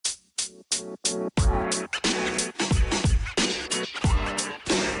Alright,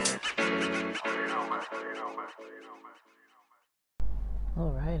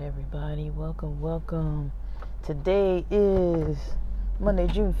 everybody, welcome. Today is Monday,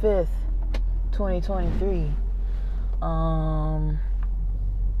 June 5th, 2023.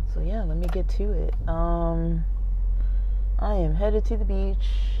 So yeah, let me get to it. I am headed to the beach.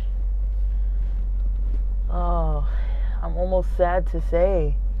 Oh, I'm almost sad to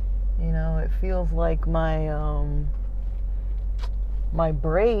say, it feels like my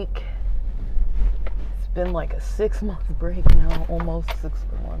break, it's been like a 6-month break now, almost 6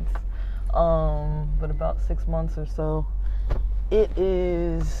 months, but about 6 months or so. It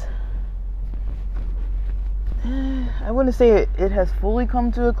is, I wouldn't say it has fully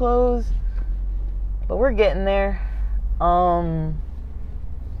come to a close, but we're getting there.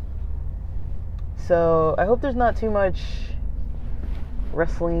 So I hope there's not too much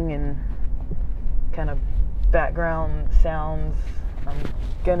wrestling and kind of background sounds. I'm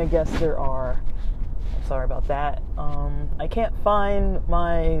gonna guess there are. Sorry about that. I can't find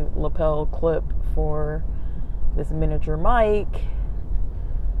my lapel clip for this miniature mic.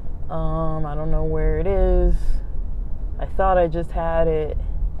 I don't know where it is. I thought I just had it,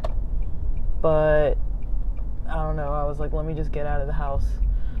 but I don't know. I was like, let me just get out of the house.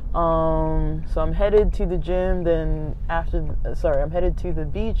 So I'm headed to the gym, I'm headed to the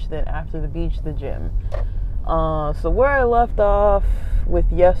beach, then after the beach, the gym. So where I left off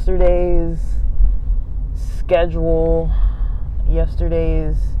with yesterday's schedule,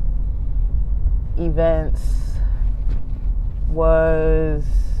 yesterday's events was,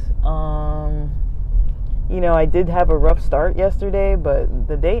 I did have a rough start yesterday, but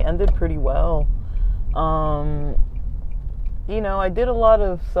the day ended pretty well. I did a lot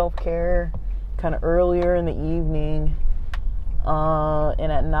of self-care kind of earlier in the evening,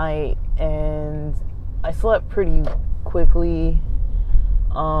 and at night, and I slept pretty quickly.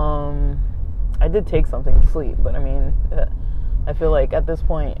 I did take something to sleep, but I feel like at this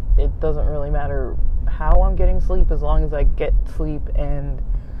point, it doesn't really matter how I'm getting sleep as long as I get sleep and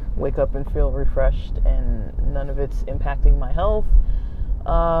wake up and feel refreshed and none of it's impacting my health,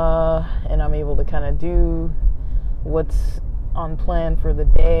 and I'm able to kind of do what's on plan for the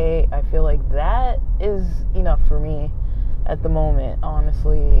day. I feel like that is enough for me at the moment,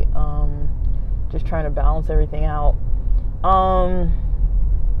 honestly. Just trying to balance everything out. So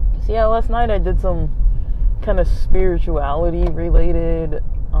yeah, last night I did some kind of spirituality related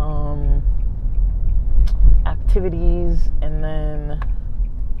activities, and then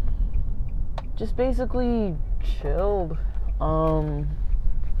just basically chilled.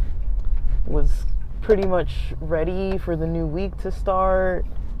 Was pretty much ready for the new week to start.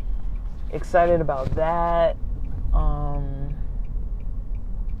 Excited about that.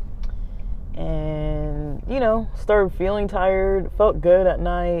 And started feeling tired, felt good at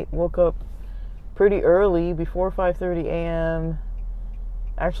night, woke up pretty early, before 5:30 a.m.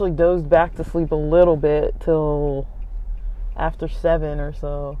 Actually dozed back to sleep a little bit till after 7 or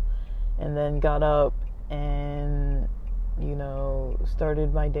so, and then got up and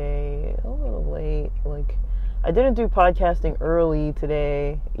started my day a little late. Like, I didn't do podcasting early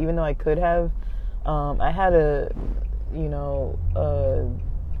today, even though I could have. I had a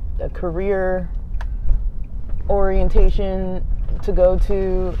career orientation to go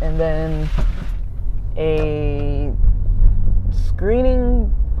to, and then a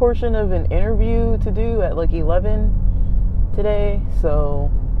screening portion of an interview to do at like 11 today.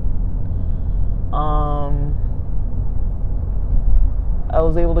 So I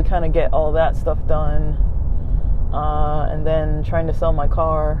was able to kind of get all that stuff done, and then trying to sell my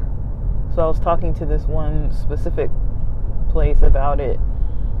car. So I was talking to this one specific place about it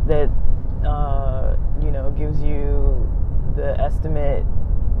that gives you the estimate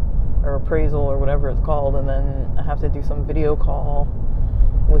or appraisal or whatever it's called, and then I have to do some video call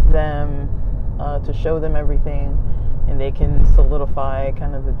with them to show them everything, and they can solidify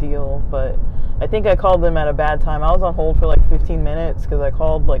kind of the deal. But I think I called them at a bad time. I was on hold for like 15 minutes because I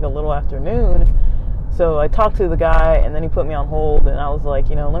called like a little after noon. So I talked to the guy, and then he put me on hold, and I was like,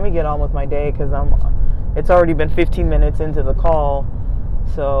 let me get on with my day because it's already been 15 minutes into the call.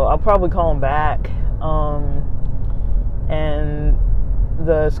 So I'll probably call him back. And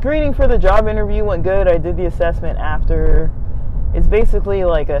the screening for the job interview went good. I did the assessment after. It's basically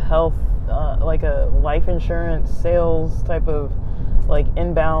like a health, like a life insurance sales type of, like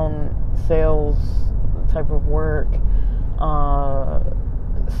inbound sales type of work.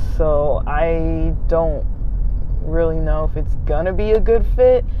 So I don't really know if it's gonna be a good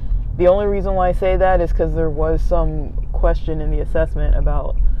fit. The only reason why I say that is because there was some question in the assessment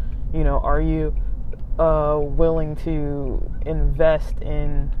about, Are you willing to invest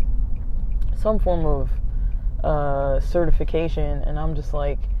in some form of certification? And I'm just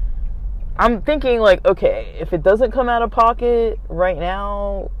like, I'm thinking like, okay, if it doesn't come out of pocket right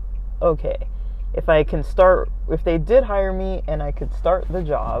now, okay. If they did hire me and I could start the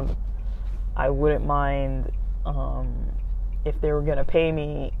job, I wouldn't mind if they were going to pay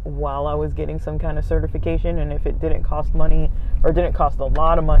me while I was getting some kind of certification, and if it didn't cost money or didn't cost a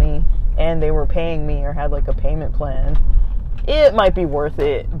lot of money and they were paying me or had like a payment plan, it might be worth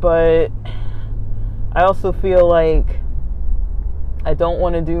it. But I also feel like I don't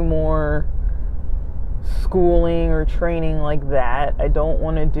want to do more schooling or training like that. I don't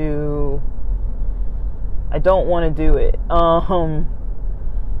want to do it.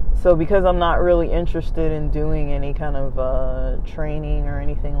 So because I'm not really interested in doing any kind of training or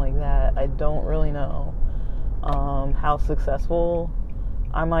anything like that, I don't really know how successful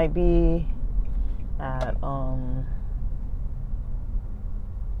I might be at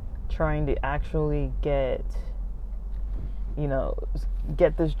trying to actually get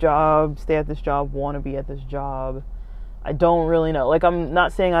this job, stay at this job, want to be at this job. I don't really know. Like, I'm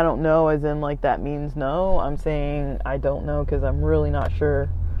not saying I don't know as in like that means no. I'm saying I don't know because I'm really not sure.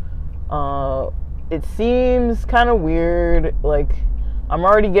 It seems kind of weird. Like, I'm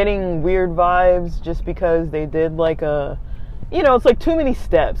already getting weird vibes just because they did like it's like too many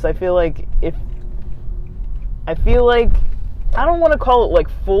steps. I feel like I don't want to call it like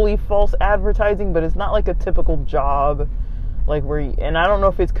fully false advertising, but it's not like a typical job, like and I don't know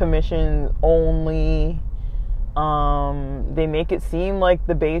if it's commission only. They make it seem like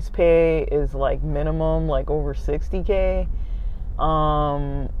the base pay is like minimum, like over $60K.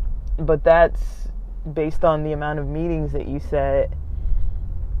 But that's based on the amount of meetings that you set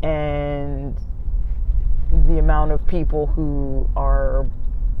and the amount of people who are,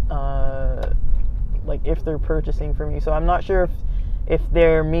 like if they're purchasing from you. So I'm not sure if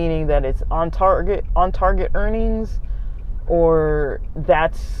they're meaning that it's on target earnings, or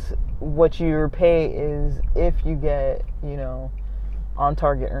that's what your pay is if you get, on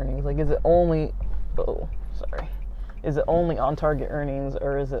target earnings. Like, is it only on target earnings,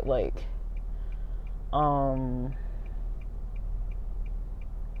 or is it like some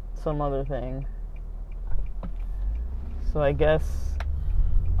other thing? So I guess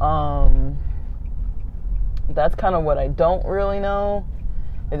that's kind of what I don't really know,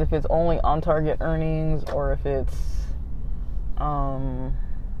 is if it's only on target earnings or if it's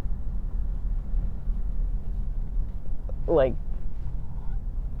like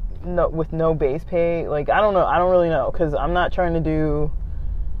with no base pay. Like, I don't know. I don't really know, because I'm not trying to do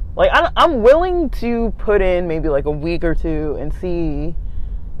like, I'm willing to put in maybe like a week or two and see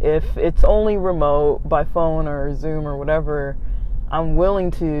if it's only remote by phone or Zoom or whatever. I'm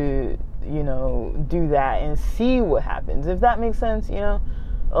willing to do that and see what happens, if that makes sense.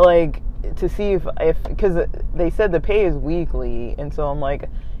 Like, to see if because they said the pay is weekly, and so I'm like,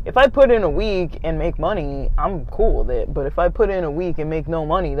 if I put in a week and make money, I'm cool with it. But if I put in a week and make no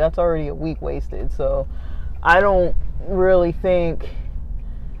money, that's already a week wasted. So I don't really think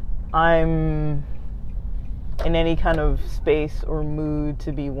I'm in any kind of space or mood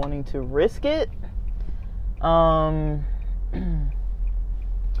to be wanting to risk it.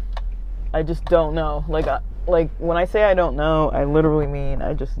 I just don't know. Like when I say I don't know, I literally mean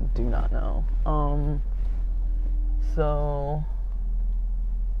I just do not know. So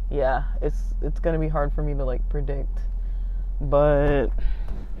yeah, it's gonna be hard for me to like predict, but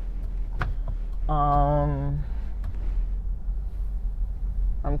I'm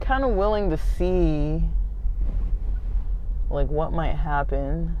kind of willing to see like what might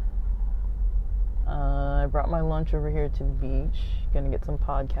happen. I brought my lunch over here to the beach. Gonna get some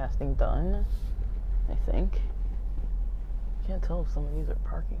podcasting done, I think. Can't tell if some of these are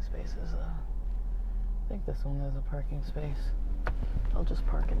parking spaces though. I think this one is a parking space. I'll just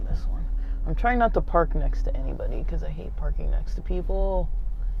park in this one. I'm trying not to park next to anybody because I hate parking next to people.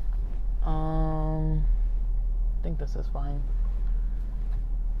 I think this is fine.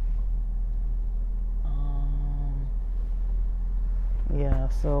 Yeah,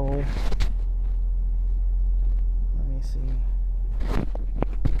 so let me see.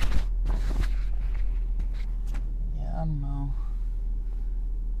 Yeah, I don't know.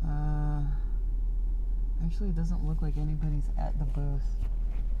 Actually, it doesn't look like anybody's at the booth.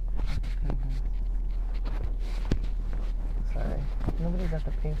 Sorry. If nobody's at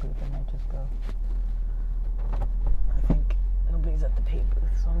the pay booth, I might just go. I think nobody's at the pay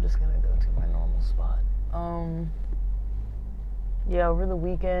booth, so I'm just gonna go to my normal spot. Yeah, over the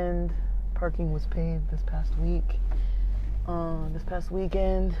weekend, parking was paid this past week. This past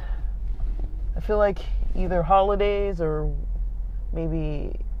weekend, feel like either holidays or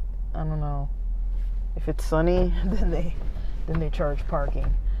maybe, I don't know, if it's sunny, then they charge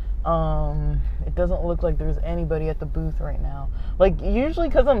parking. It doesn't look like there's anybody at the booth right now. Like, usually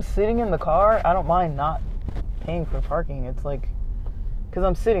because I'm sitting in the car, I don't mind not paying for parking. It's like, because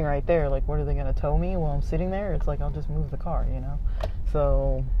I'm sitting right there, like, what are they going to tow me while I'm sitting there? It's like, I'll just move the car, you know?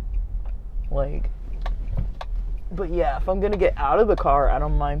 So, like, but yeah, if I'm going to get out of the car, I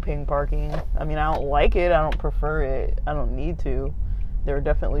don't mind paying parking. I mean, I don't like it. I don't prefer it. I don't need to. There are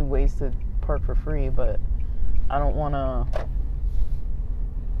definitely ways to park for free, but I don't want to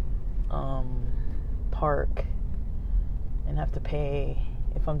park and have to pay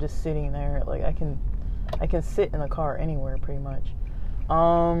if I'm just sitting there. Like, I can sit in the car anywhere pretty much.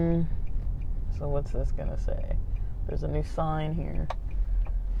 So what's this gonna say? There's a new sign here.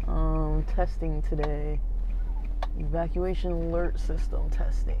 Testing today. Evacuation alert system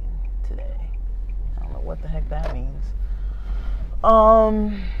testing today. I don't know what the heck that means.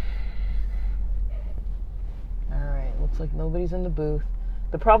 Alright, looks like nobody's in the booth.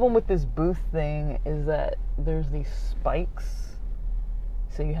 The problem with this booth thing is that there's these spikes.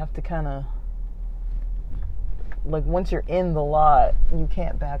 So you have to kind of, like, once you're in the lot, you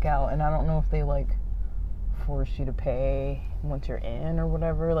can't back out. And I don't know if they, like, force you to pay once you're in or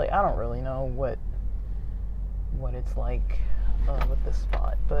whatever. Like, I don't really know what it's like with this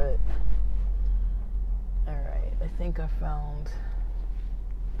spot. But, alright, I think I found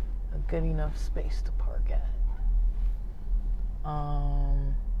a good enough space to park at.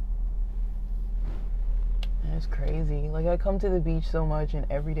 And it's crazy. Like, I come to the beach so much and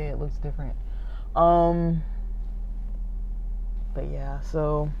every day it looks different. But yeah,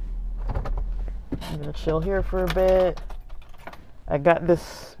 so I'm gonna chill here for a bit. I got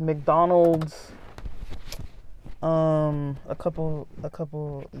this McDonald's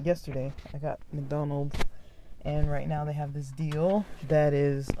yesterday. I got McDonald's, and right now they have this deal that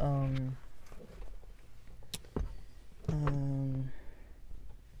is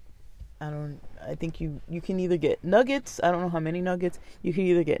I think you can either get nuggets. I don't know how many nuggets. You can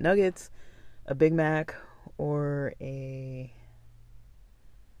either get nuggets, a Big Mac, or a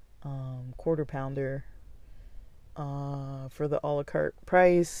quarter pounder for the a la carte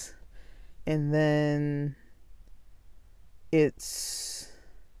price. And then it's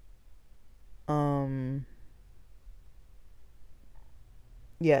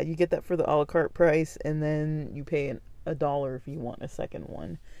yeah, you get that for the a la carte price, and then you pay $1 if you want a second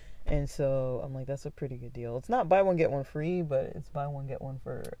one. And so I'm like, that's a pretty good deal. It's not buy one get one free, but it's buy one get one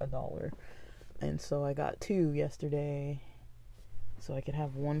for $1. And so I got 2 yesterday, so I could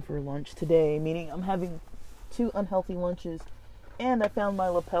have one for lunch today, meaning I'm having 2 unhealthy lunches. And I found my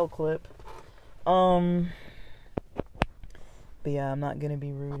lapel clip. But yeah, I'm not gonna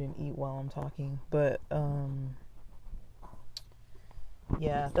be rude and eat while I'm talking. But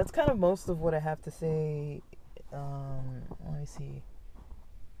yeah, that's kind of most of what I have to say. Let me see.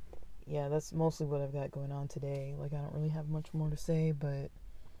 Yeah, that's mostly what I've got going on today. Like, I don't really have much more to say, but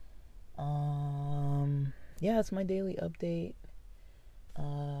yeah, it's my daily update.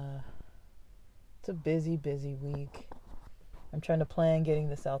 It's a busy week. I'm trying to plan getting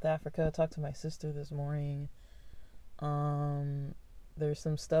to South Africa. I talked to my sister this morning. There's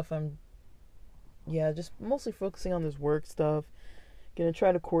some stuff just mostly focusing on this work stuff. Gonna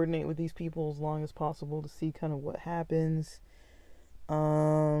try to coordinate with these people as long as possible to see kind of what happens.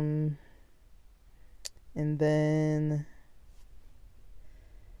 And then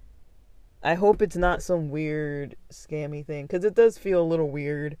I hope it's not some weird scammy thing, because it does feel a little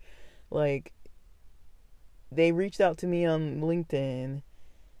weird. Like, they reached out to me on LinkedIn,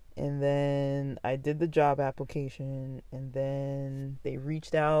 and then I did the job application, and then they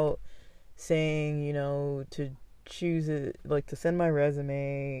reached out saying, you know, to choose it, like, to send my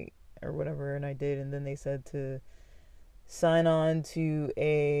resume or whatever, and I did. And then they said to sign on to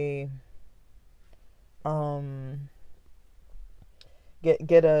a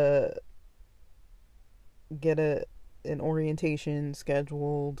get an orientation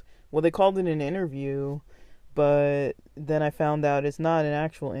scheduled. Well, they called it an interview, but then I found out it's not an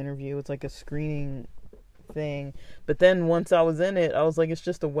actual interview. It's like a screening thing. But then once I was in it, I was like, it's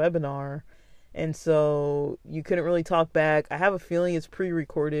just a webinar. And so you couldn't really talk back. I have a feeling it's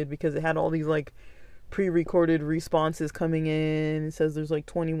pre-recorded, because it had all these, like, pre-recorded responses coming in. It says there's like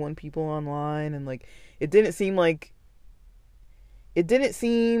 21 people online, and like it didn't seem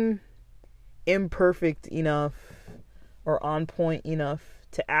imperfect enough or on point enough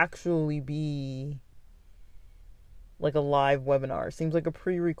to actually be like a live webinar. It seems like a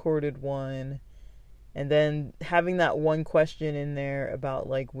pre-recorded one, And then having that one question in there about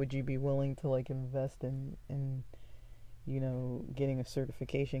like, would you be willing to like invest in getting a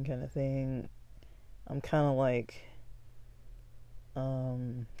certification kind of thing. I'm kind of like,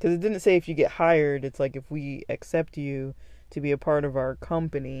 because it didn't say if you get hired. It's like, if we accept you to be a part of our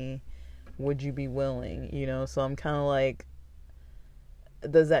company, would you be willing? So I'm kind of like,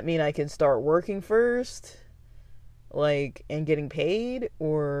 does that mean I can start working first, like, and getting paid,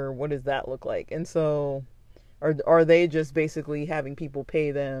 or what does that look like? And so, are they just basically having people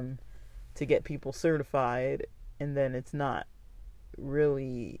pay them to get people certified, and then it's not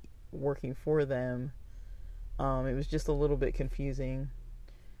really working for them? It was just a little bit confusing.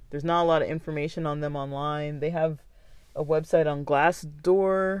 There's not a lot of information on them online. They have a website on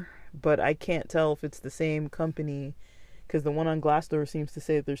Glassdoor, but I can't tell if it's the same company, because the one on Glassdoor seems to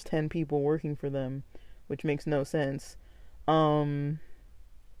say that there's 10 people working for them, which makes no sense. And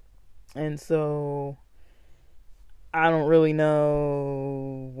so I don't really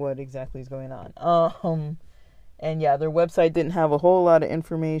know what exactly is going on. And yeah, their website didn't have a whole lot of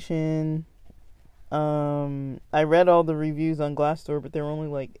information. I read all the reviews on Glassdoor, but there were only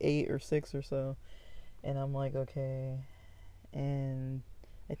like 8 or 6 or so. And I'm like, okay. And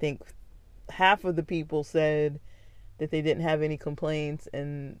I think half of the people said that they didn't have any complaints,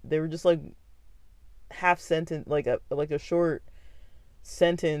 and they were just like half sentence, like a short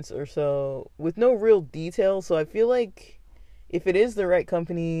sentence or so with no real detail. So I feel like if it is the right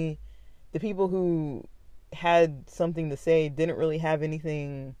company, the people who had something to say didn't really have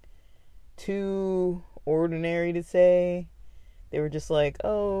anything too ordinary to say. They were just like,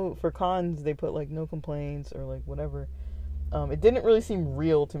 oh, for cons they put like no complaints or like whatever. It didn't really seem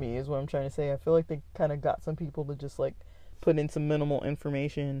real to me, is what I'm trying to say. I feel like they kind of got some people to just like put in some minimal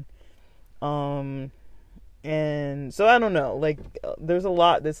information. And so I don't know, like, there's a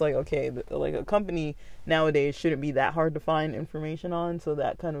lot that's like, okay, like a company nowadays shouldn't be that hard to find information on, so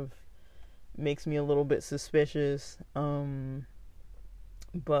that kind of makes me a little bit suspicious. But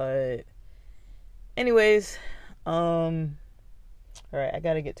anyways, alright, I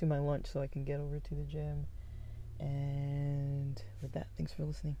gotta get to my lunch so I can get over to the gym. And with that, thanks for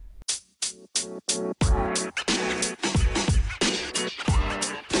listening.